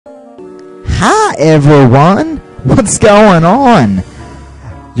Hi everyone! What's going on?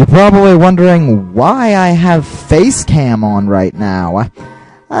 You're probably wondering why I have Facecam on right now.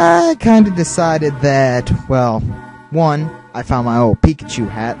 I kind of decided that, well, one, I found my old Pikachu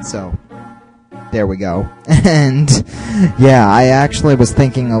hat, so there we go. And yeah, I actually was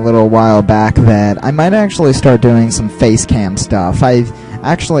thinking a little while back that I might actually start doing some Facecam stuff. I've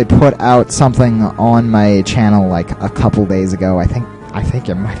actually put out something on my channel like a couple days ago. I think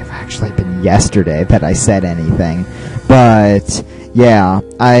it might have actually been yesterday that I said anything. But yeah,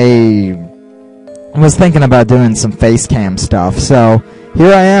 I was thinking about doing some Facecam stuff, so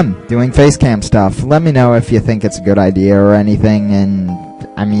here I am, doing Facecam stuff. Let me know if you think it's a good idea or anything, and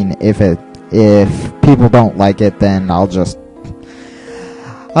I mean, if people don't like it, then I'll just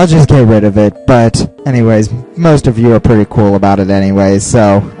get rid of it. But anyways, most of you are pretty cool about it anyways,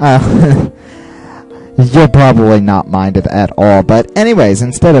 so you'll probably not mind it at all. But anyways,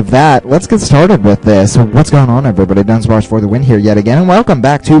 instead of that, let's get started with this. What's going on, everybody? Dunsparks for the win here yet again, and welcome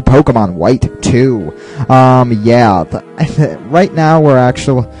back to Pokemon White 2. Yeah, right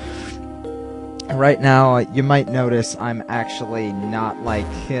now, you might notice I'm actually not like,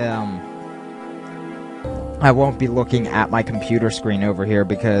 I won't be looking at my computer screen over here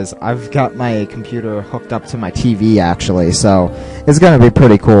because I've got my computer hooked up to my TV, actually, so it's gonna be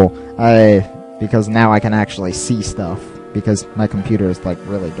pretty cool. Because now I can actually see stuff, because my computer is like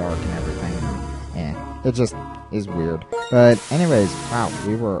really dark and everything. It just is weird. But anyways, wow,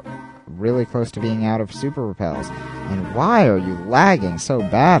 we were really close to being out of Super Repels. And why are you lagging so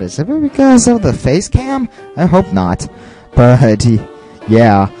bad? Is it because of the Facecam? I hope not. But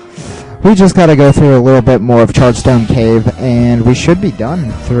yeah, we just gotta go through a little bit more of Chargestone Cave, and we should be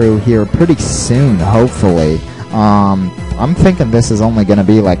done through here pretty soon, hopefully. I'm thinking this is only going to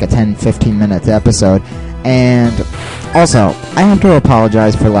be like a 10-15 minute episode. And also, I have to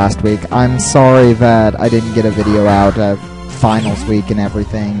apologize for last week. I'm sorry that I didn't get a video out finals week and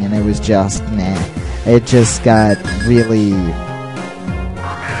everything, and it was just, nah. It just got really...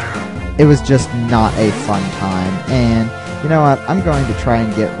 It was just not a fun time. And, you know what, I'm going to try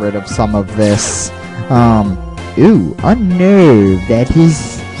and get rid of some of this. Ooh, Unnerve, that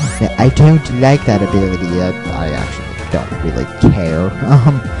is... I don't like that ability. I actually don't really care.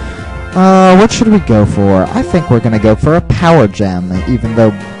 What should we go for? I think we're gonna go for a Power Gem, even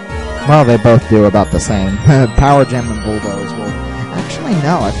though, well, they both do about the same. Power Gem and Bulldoze will... Actually,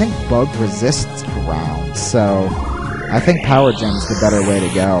 no, I think Bug resists ground, so I think Power Gem's the better way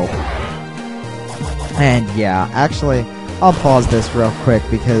to go. And yeah, actually, I'll pause this real quick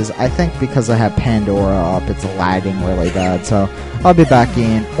because I think because I have Pandora up, it's lagging really bad, so I'll be back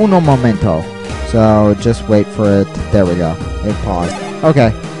in uno momento. So just wait for it. There we go. It paused.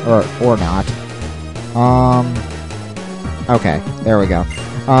 Okay. Or not. Okay. There we go.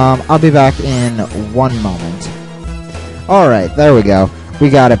 I'll be back in 1 moment. Alright, there we go. We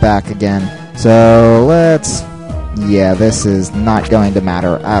got it back again. So let's... Yeah, this is not going to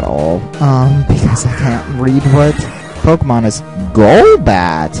matter at all. Because I can't read what Pokemon is.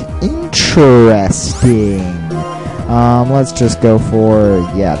 Golbat! Interesting. Let's just go for...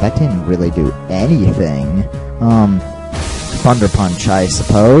 Yeah, that didn't really do anything. Thunder Punch, I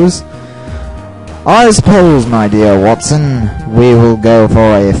suppose. I suppose, my dear Watson, we will go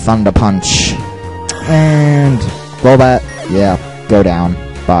for a Thunder Punch. And... Golbat, yeah, go down.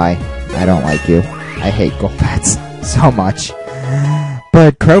 Bye. I don't like you. I hate Golbats so much.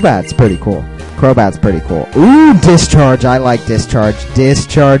 But Crobat's pretty cool. Crobat's pretty cool. Ooh, Discharge! I like Discharge.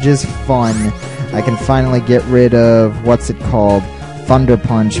 Discharge is fun. I can finally get rid of, what's it called, Thunder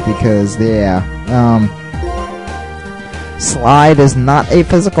Punch, because, yeah, Slide is not a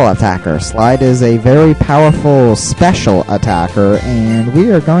physical attacker. Slide is a very powerful special attacker, and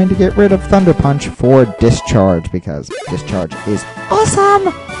we are going to get rid of Thunder Punch for Discharge, because Discharge is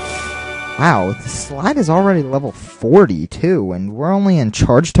awesome! Wow, Slide is already level 40, too, and we're only in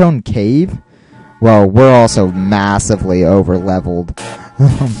Chargestone Cave? Well, we're also massively over-leveled.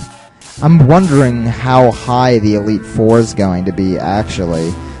 I'm wondering how high the Elite Four is going to be,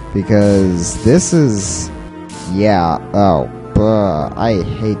 actually, because this is... Yeah, I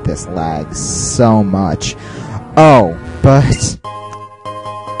hate this lag so much. Oh, but...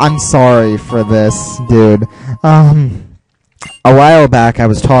 I'm sorry for this, dude. A while back, I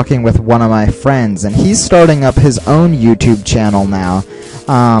was talking with one of my friends, and he's starting up his own YouTube channel now.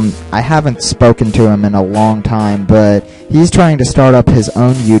 I haven't spoken to him in a long time, but he's trying to start up his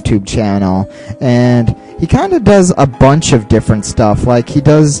own YouTube channel, and he kind of does a bunch of different stuff. Like, he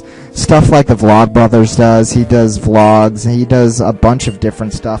does stuff like the Vlogbrothers does, he does vlogs, he does a bunch of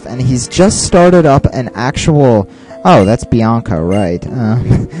different stuff, and he's just started up an actual Oh, that's Bianca, right.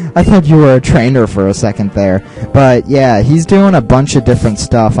 I thought you were a trainer for a second there. But yeah, he's doing a bunch of different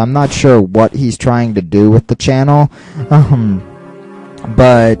stuff. I'm not sure what he's trying to do with the channel.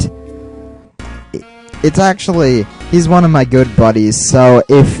 But it's actually, he's one of my good buddies, so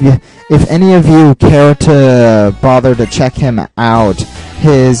if any of you care to bother to check him out,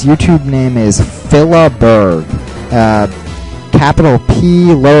 his YouTube name is Phillaberg. Capital P,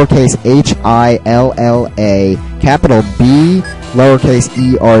 lowercase H-I-L-L-A, capital B, lowercase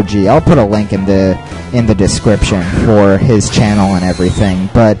E-R-G. I'll put a link in the description for his channel and everything,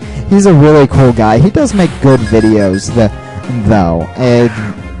 but he's a really cool guy. He does make good videos, though.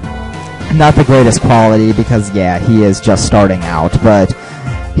 Not the greatest quality, because, yeah, he is just starting out, but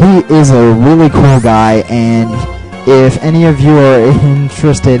he is a really cool guy, and if any of you are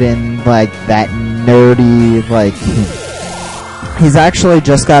interested in, like, that nerdy, like, he's actually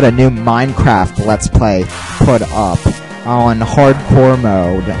just got a new Minecraft Let's Play put up on hardcore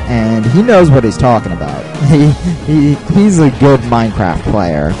mode, and he knows what he's talking about. He's a good Minecraft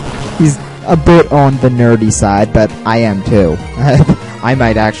player. He's a bit on the nerdy side, but I am too. I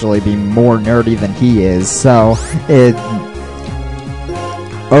might actually be more nerdy than he is, so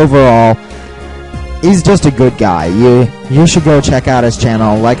overall, he's just a good guy. You should go check out his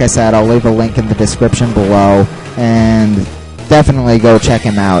channel. Like I said, I'll leave a link in the description below, and definitely go check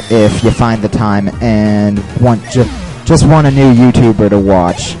him out if you find the time and just want a new YouTuber to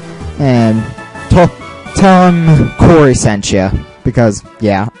watch. And tell him Corey sent you, because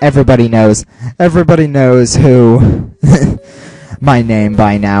yeah, everybody knows who my name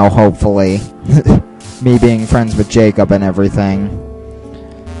by now, hopefully. Me being friends with Jacob and everything.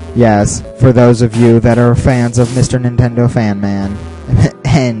 Yes, for those of you that are fans of Mr. Nintendo Fan Man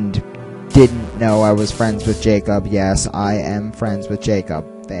and didn't know I was friends with Jacob, yes, I am friends with Jacob.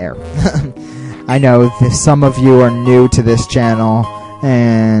 There. I know some of you are new to this channel,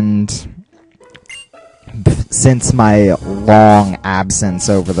 and since my long absence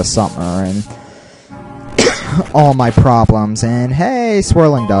over the summer and all my problems, and hey,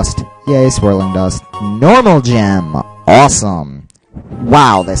 Swirling Dust. Yay, Swirling Dust. Normal Gem. Awesome.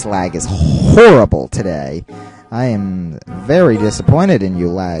 Wow, this lag is horrible today. I am very disappointed in you,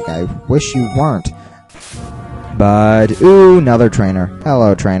 lag. I wish you weren't. But, ooh, another trainer.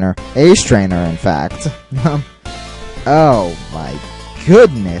 Hello, trainer. Ace trainer, in fact. Oh, my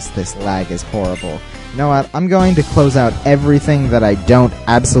goodness, this lag is horrible. You know what? I'm going to close out everything that I don't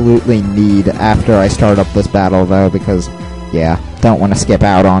absolutely need after I start up this battle, though, because, yeah, don't want to skip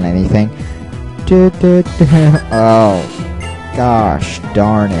out on anything. Oh, gosh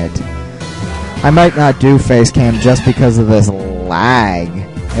darn it. I might not do Facecam just because of this lag.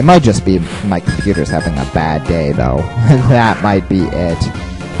 It might just be my computer's having a bad day, though. That might be it.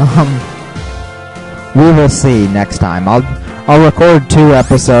 We will see next time. I'll record 2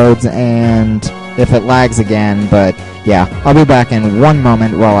 episodes, and if it lags again, but yeah, I'll be back in one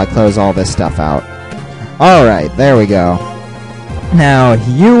moment while I close all this stuff out. Alright, there we go. Now,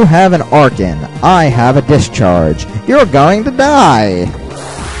 you have an Arkin. I have a Discharge. You're going to die!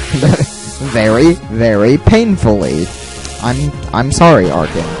 Very, very painfully. I'm sorry,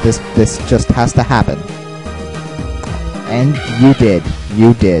 Arkin. This just has to happen. And you did.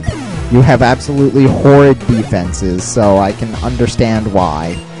 You did. You have absolutely horrid defenses, so I can understand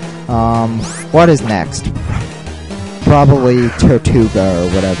why. What is next? Probably Tortuga or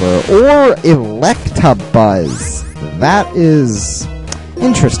whatever. Or Electabuzz. That is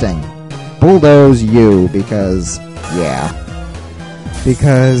interesting. Bulldoze you, because, yeah.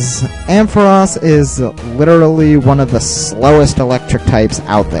 Because Ampharos is literally one of the slowest electric types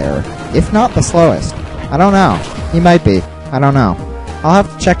out there. If not the slowest. I don't know. He might be. I don't know. I'll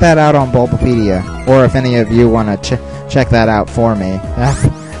have to check that out on Bulbapedia. Or if any of you want to check that out for me.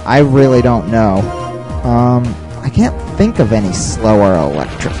 I really don't know. I can't think of any slower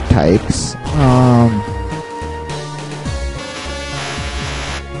electric types.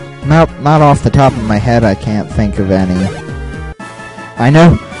 Not off the top of my head, I can't think of any. I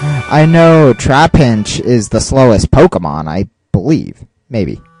know Trapinch is the slowest Pokemon, I believe.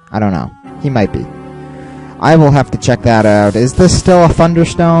 Maybe. I don't know. He might be. I will have to check that out. Is this still a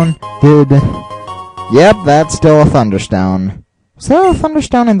Thunderstone? Yep, that's still a Thunderstone. Was that a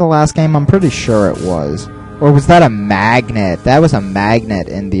Thunderstone in the last game? I'm pretty sure it was. Or was that a Magnet? That was a Magnet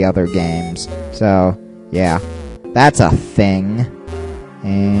in the other games. So, yeah. That's a thing.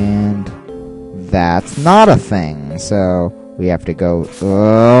 And that's not a thing. So we have to go...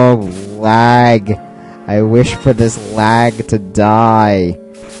 Oh, lag. I wish for this lag to die.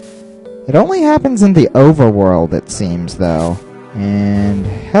 It only happens in the overworld, it seems, though. And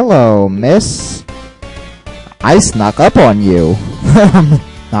hello, miss. I snuck up on you.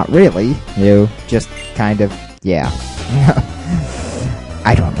 Not really. You just kind of, yeah.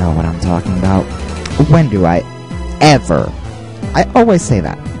 I don't know what I'm talking about. When do I ever? I always say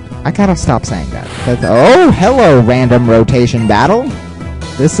that. I gotta stop saying that. Oh, hello, random rotation battle.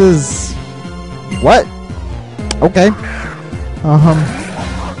 This is... what? Okay.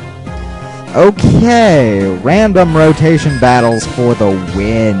 Okay, random rotation battles for the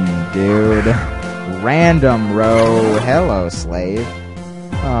win, dude. Random row. Hello, slave.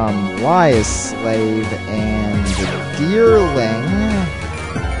 Why is slave and deerling?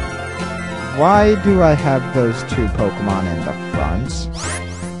 Why do I have those two Pokemon in the front?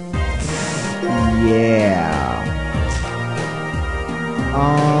 Yeah.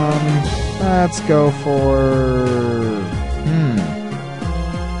 Let's go for...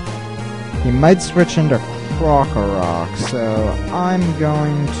 He might switch into Krokorok, so I'm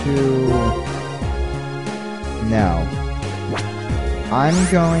going to... No.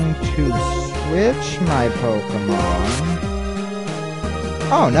 I'm going to switch my Pokemon.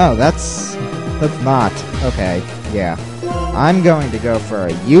 Oh, no, that's not... Okay, yeah. I'm going to go for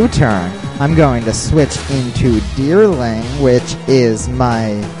a U-turn. I'm going to switch into Deerling, which is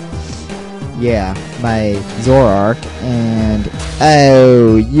my... yeah, my Zoroark, and...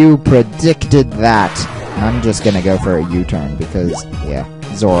 oh, you predicted that. I'm just gonna go for a U-turn, because, yeah,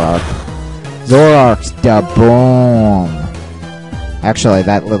 Zoroark. Zoroark's da bomb. Actually,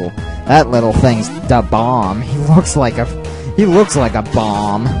 that little thing's da bomb. He looks like a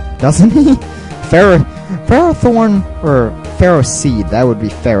bomb, doesn't he? Ferrothorn, or Ferroseed, that would be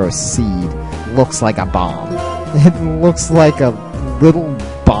Ferroseed, looks like a bomb. It looks like a little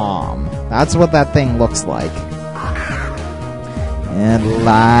bomb. That's what that thing looks like. And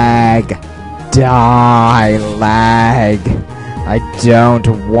lag. Die, lag. I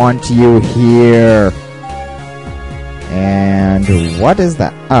don't want you here. And what is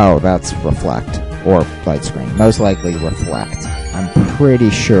that? Oh, that's reflect. Or light screen. Most likely reflect. I'm pretty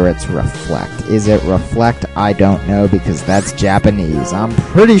sure it's reflect. Is it reflect? I don't know, because that's Japanese. I'm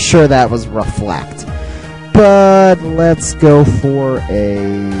pretty sure that was reflect. But let's go for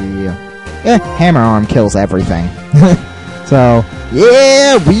a... hammer arm kills everything. So,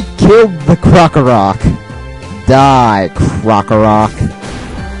 yeah, we killed the Krokorok. Die, Krokorok.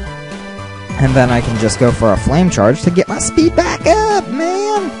 And then I can just go for a flame charge to get my speed back up,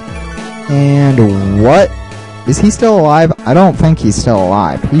 man. And what? Is he still alive? I don't think he's still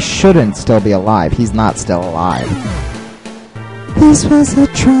alive. He shouldn't still be alive. He's not still alive. This was a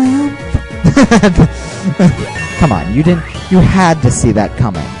triumph. Come on, you had to see that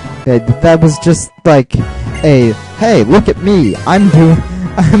coming. That was just like a, hey, look at me.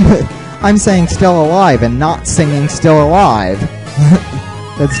 I'm saying still alive and not singing still alive.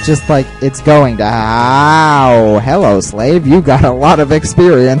 It's just like, it's going to, ow, hello, slave, you got a lot of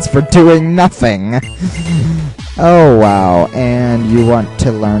experience for doing nothing. Oh, wow, and you want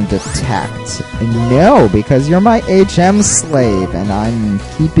to learn Detect. No, because you're my HM slave, and I'm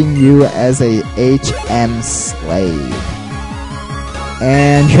keeping you as a HM slave.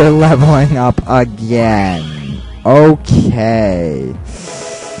 And you're leveling up again. Okay.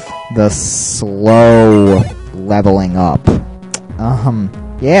 The slow leveling up.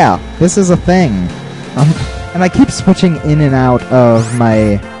 Yeah, this is a thing. And I keep switching in and out of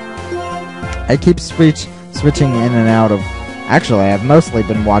my... switching in and out of... Actually, I've mostly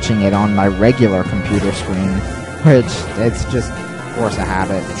been watching it on my regular computer screen, which, it's just force of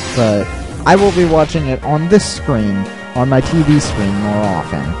habit. But I will be watching it on this screen, on my TV screen, more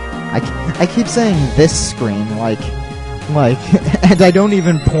often. I keep saying this screen, like, and I don't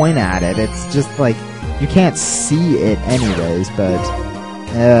even point at it. It's just like, you can't see it anyways, but...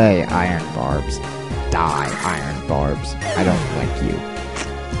 Hey, iron barbs. Die, iron barbs. I don't like you.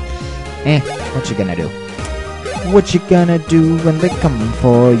 What you gonna do? What you gonna do when they come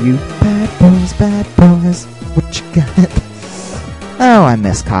for you? Bad boys, what you gonna do? Oh, I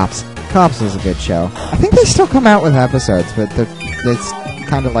miss Cops. Cops was a good show. I think they still come out with episodes, but it's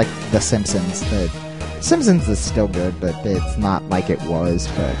kind of like The Simpsons. The Simpsons is still good, but it's not like it was,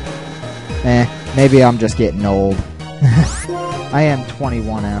 but... maybe I'm just getting old. I am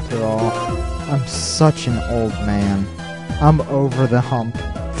 21 after all. I'm such an old man. I'm over the hump.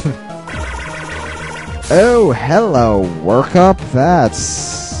 Oh, hello, Workup.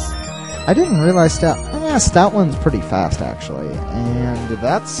 That's... I didn't realize Stoutland's pretty fast, actually. And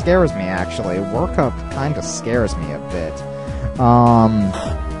that scares me, actually. Workup kind of scares me a bit.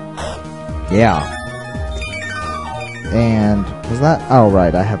 Yeah. And, was that... Oh,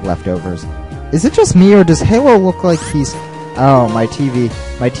 right, I have leftovers. Is it just me, or does Halo look like he's Oh, my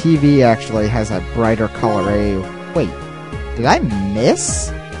TV actually has a brighter color. Wait, did I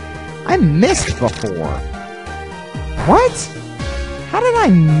miss? I missed before. What? How did I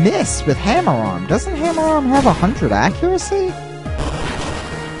miss with Hammer Arm? Doesn't Hammer Arm have 100 accuracy?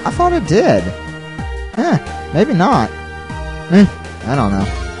 I thought it did. Maybe not. I don't know.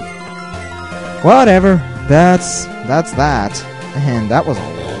 Whatever. That's that. And that was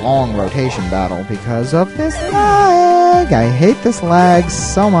a long rotation battle because of this lag. I hate this lag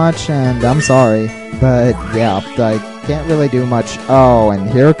so much, and I'm sorry. But yeah, I can't really do much. Oh, and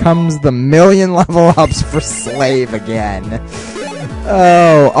here comes the million level ups for Slave again.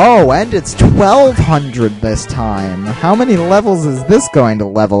 Oh, and it's 1200 this time. How many levels is this going to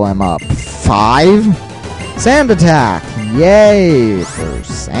level him up? 5? Sand Attack! Yay for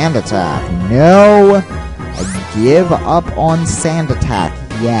Sand Attack. No! I give up on Sand Attack.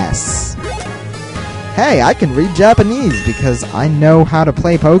 Yes. Hey, I can read Japanese because I know how to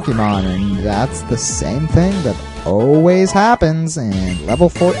play Pokemon, and that's the same thing that always happens. And level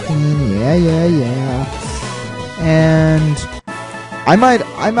 14, yeah. And I might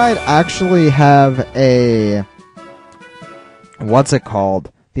actually have a, what's it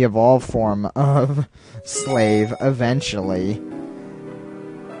called? The evolved form of Slave eventually.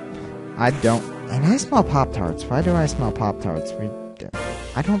 And I smell Pop-Tarts. Why do I smell Pop-Tarts?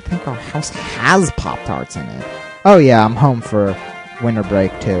 I don't think our house has Pop-Tarts in it. Oh yeah, I'm home for winter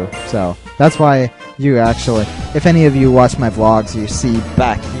break too. So that's why you actually, if any of you watch my vlogs, you see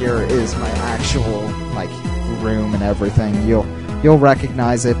back here is my actual room and everything. You'll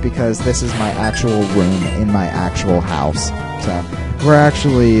recognize it because this is my actual room in my actual house. So we're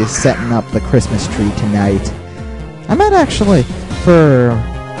actually setting up the Christmas tree tonight. I might actually, for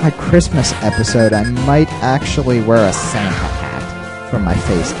my Christmas episode, I might actually wear a Santa hat for my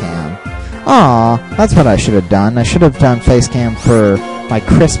Facecam. Aw, that's what I should have done. I should have done Facecam for my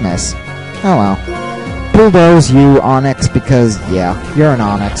Christmas. Oh well. Bulldoze you, Onyx, because, yeah, you're an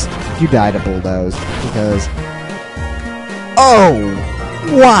Onyx. You die to Bulldoze, because... Oh!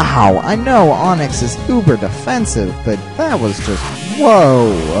 Wow! I know Onyx is uber defensive, but that was just...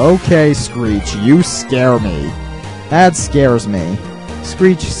 Whoa! Okay, Screech, you scare me. That scares me.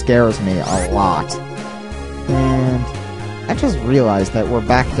 Screech scares me a lot. And I just realized that we're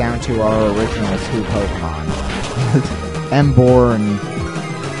back down to our original 2 Pokemon. Emboar and...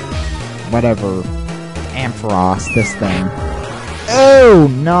 whatever. Ampharos, this thing. Oh!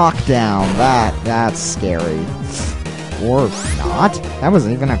 Knockdown! That's scary. Or not? That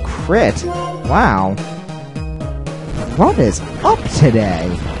wasn't even a crit. Wow. What is up today?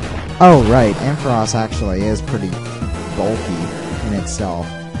 Oh, right. Ampharos actually is pretty bulky in itself.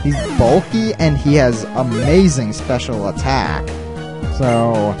 He's bulky and he has amazing special attack.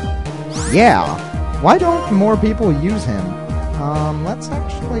 So, yeah. Why don't more people use him? Let's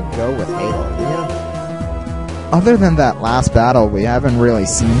actually go with Halo. Other than that last battle, we haven't really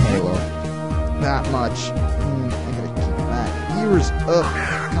seen Halo that much. Ears up.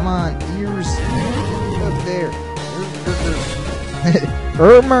 Come on, ears up there.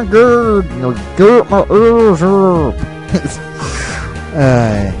 Oh my god, you get my ears up.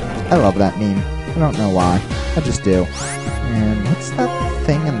 I love that meme. I don't know why. I just do. And what's that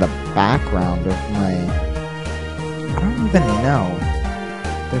thing in the background of my... I don't even know.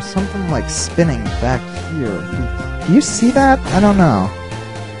 There's something like spinning back here. Do you see that? I don't know.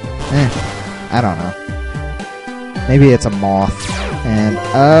 I don't know. Maybe it's a moth. And,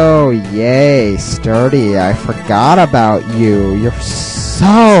 oh, yay, Sturdy, I forgot about you. You're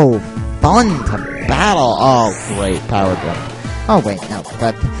so fun to battle. Oh, great, power jump. Oh, wait, no,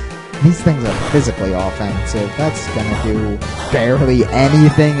 these things are physically offensive. That's gonna do barely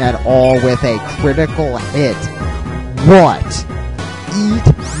anything at all with a critical hit. What? Eat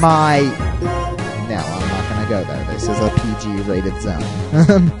my... No, I'm not gonna go there. This is a PG-rated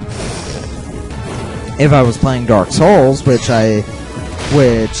zone. If I was playing Dark Souls, which I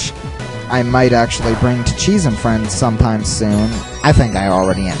might actually bring to Cheese and Friends sometime soon. I think I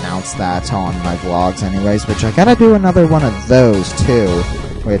already announced that on my vlogs anyways, which I gotta do another one of those too,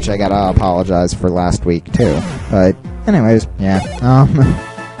 which I gotta apologize for last week too. But anyways, yeah.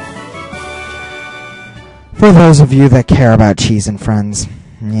 For those of you that care about Cheese and Friends,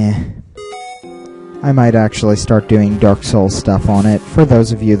 yeah. I might actually start doing Dark Souls stuff on it, for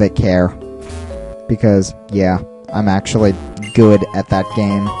those of you that care. Because, yeah, I'm actually good at that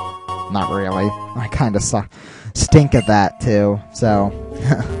game. Not really. I kind of stink at that, too. So,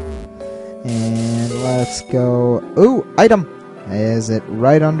 and let's go... Ooh, item! Is it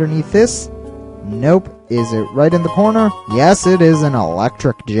right underneath this? Nope. Is it right in the corner? Yes, it is an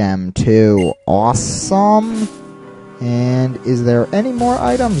electric gem, too. Awesome! And is there any more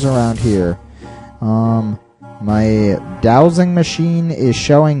items around here? My dowsing machine is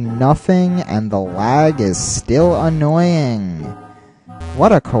showing nothing, and the lag is still annoying.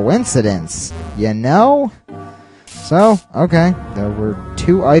 What a coincidence, you know? So, okay, there were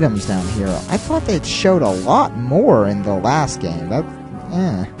 2 items down here. I thought they'd showed a lot more in the last game.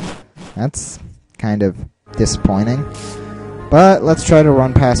 That's kind of disappointing. But let's try to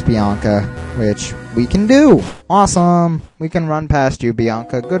run past Bianca, which we can do. Awesome! We can run past you,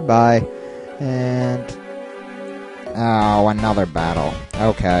 Bianca. Goodbye. And... oh, another battle.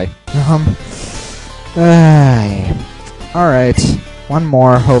 Okay. Alright. One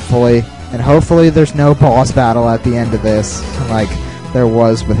more, hopefully. And hopefully there's no boss battle at the end of this, like there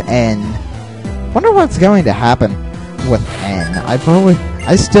was with N. Wonder what's going to happen with N.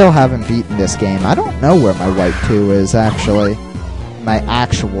 I still haven't beaten this game. I don't know where my White 2 is, actually. My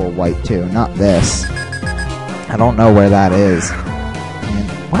actual White 2, not this. I don't know where that is. And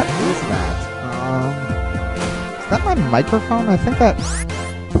what is that? Is that my microphone? I think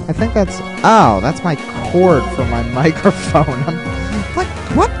that's... oh, that's my cord for my microphone. I'm like,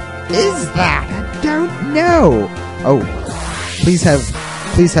 what is that? I don't know. Oh, please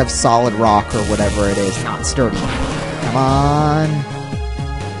have solid rock or whatever it is, not sturdy. Come on.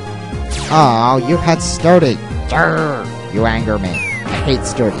 Oh, you had sturdy. Durr, you anger me. I hate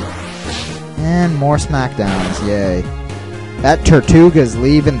sturdy. And more smackdowns, yay. That Tortuga's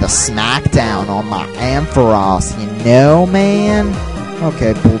leaving the smackdown on my Ampharos, you know, man?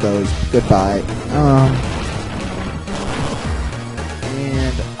 Okay, bulldoze, goodbye.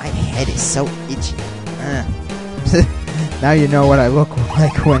 And my head is so itchy. Now you know what I look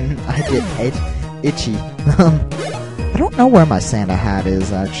like when I get itchy. I don't know where my Santa hat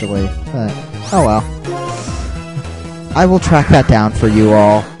is, actually. But, oh well. I will track that down for you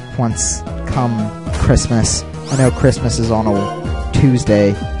all once come Christmas. I know Christmas is on a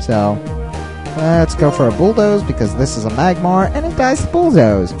Tuesday, so let's go for a bulldoze because this is a Magmar and it dies to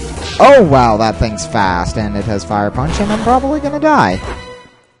bulldoze. Oh wow, that thing's fast and it has fire punch and I'm probably gonna die.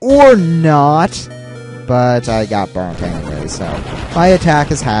 Or not. But I got burnt anyway, so my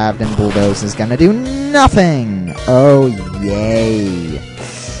attack is halved and bulldoze is gonna do nothing. Oh yay.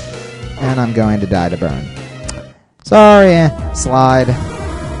 And I'm going to die to burn. Sorry, slide.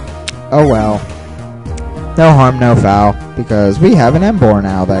 Oh well. No harm, no foul, because we have an Embor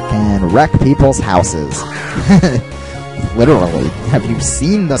now that can wreck people's houses. Literally. Have you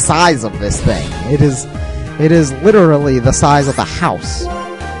seen the size of this thing? It is literally the size of the house.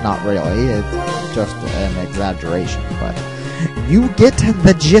 Not really, it's just an exaggeration, but you get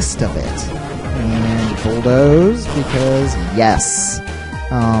the gist of it. And bulldoze, because yes.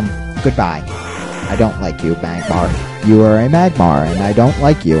 Goodbye. I don't like you, Magmar. You are a Magmar, and I don't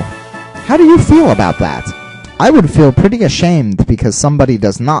like you. How do you feel about that? I would feel pretty ashamed because somebody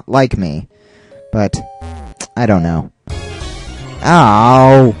does not like me. But, I don't know.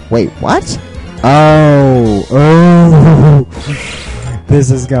 Ow! Wait, what? Oh!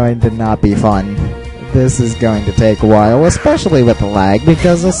 This is going to not be fun. This is going to take a while, especially with the lag,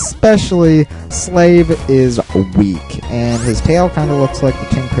 because especially Slave is weak, and his tail kind of looks like the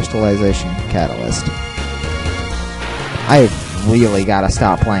tin crystallization catalyst. I've really got to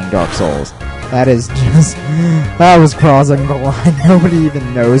stop playing Dark Souls. That is just... that was crossing the line. Nobody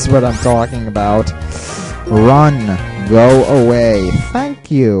even knows what I'm talking about. Run. Go away. Thank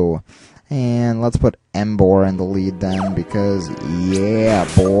you. And let's put Embor in the lead then, because, yeah,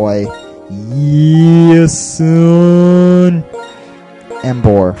 boy. Yes, son.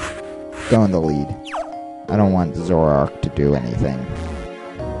 Embor, go in the lead. I don't want Zoroark to do anything.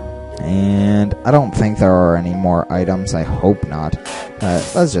 And I don't think there are any more items. I hope not.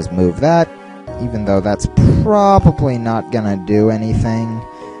 Let's just move that. Even though that's probably not gonna do anything.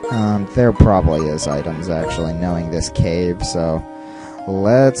 There probably is items, actually, knowing this cave, so...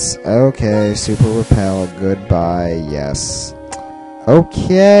 let's... okay, Super Repel, goodbye, yes.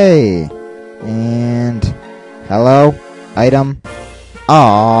 Okay! And... hello? Item?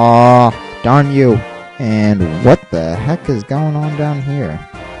 Aww, darn you. And what the heck is going on down here?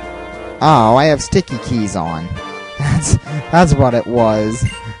 Oh, I have sticky keys on. That's what it was.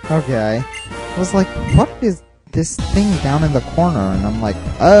 Okay. I was like, what is this thing down in the corner? And I'm like,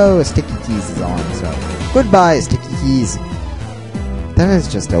 oh, sticky keys is on, so... goodbye, sticky keys. That is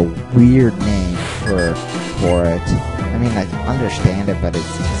just a weird name for it. I mean, I understand it, but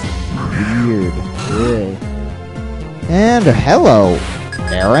it's just weird. Ew. And hello,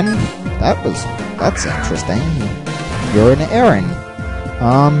 Aaron. That's interesting. You're an Aaron.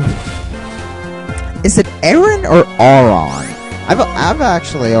 Is it Aaron or Auron? I've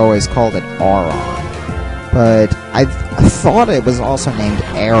actually always called it Auron. But I thought it was also named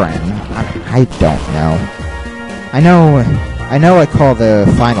Aaron. I don't know. I know I call the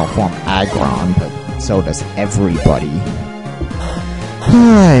final form Agron, but so does everybody.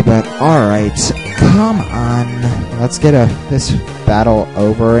 But alright, come on. Let's get this battle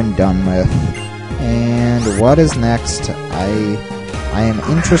over and done with. And what is next? I am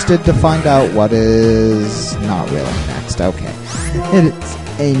interested to find out what is not really next. Okay. It's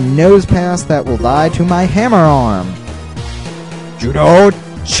a nose pass that will die to my hammer arm. Judo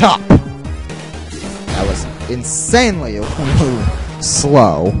chop! That was insanely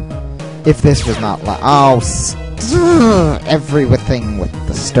slow. If this was not everything with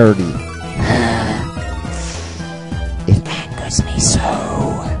the sturdy. It angers me so.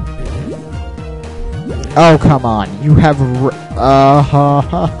 Oh, come on. You have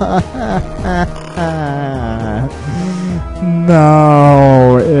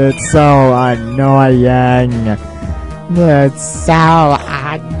no, it's so annoying. It's so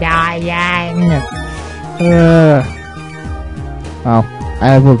annoying. Well,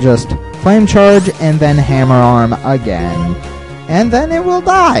 I will just flame charge and then hammer arm again. And then it will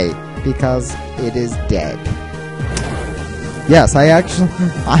die because it is dead. Yes,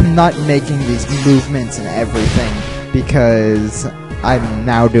 I'm not making these movements and everything because I'm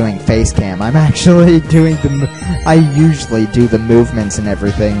now doing Facecam. I'm actually doing I usually do the movements and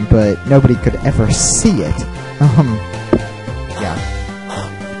everything, but nobody could ever see it. Yeah.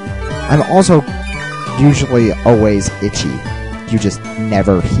 I'm also usually always itchy. You just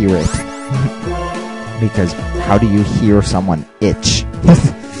never hear it. Because how do you hear someone itch?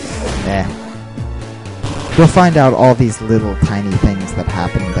 Nah. You'll find out all these little tiny things that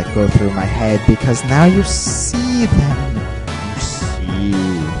happen that go through my head because now you see them. You see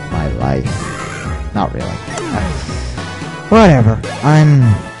my life. Not really. Whatever. I'm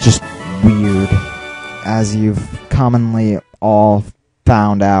just weird, as you've commonly all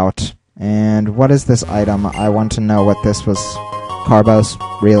found out. And what is this item? I want to know what this was. Carbos?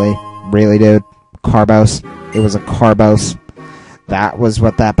 Really? Really, dude? Carbos? It was a Carbos. That was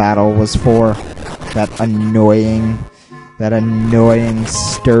what that battle was for. That annoying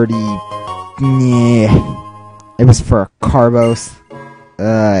sturdy. It was for a Carbos.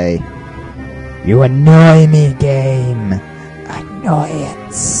 You annoy me, game.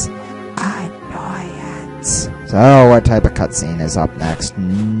 Annoyance. So, what type of cutscene is up next?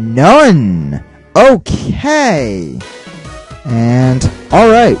 None! Okay! And,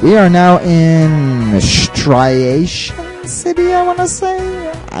 alright, we are now in Striation City, I want to say?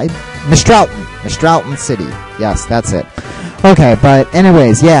 Mistralton City. Yes, that's it. Okay, but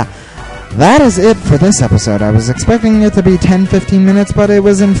anyways, yeah. That is it for this episode. I was expecting it to be 10-15 minutes, but it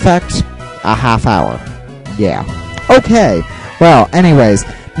was in fact a half hour. Yeah. Okay. Well, anyways,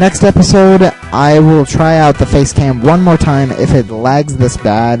 next episode, I will try out the Facecam one more time. If it lags this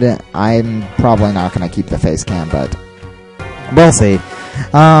bad, I'm probably not going to keep the Facecam, but we'll see.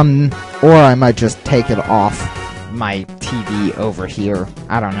 Or I might just take it off my TV over here.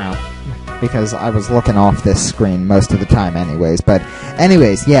 I don't know. Because I was looking off this screen most of the time anyways. But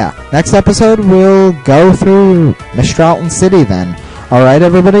anyways, yeah. Next episode, we'll go through Mistralton City then. Alright,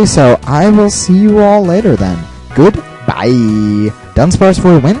 everybody, so I will see you all later then. Goodbye. Dunsparce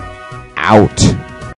for a win. Out.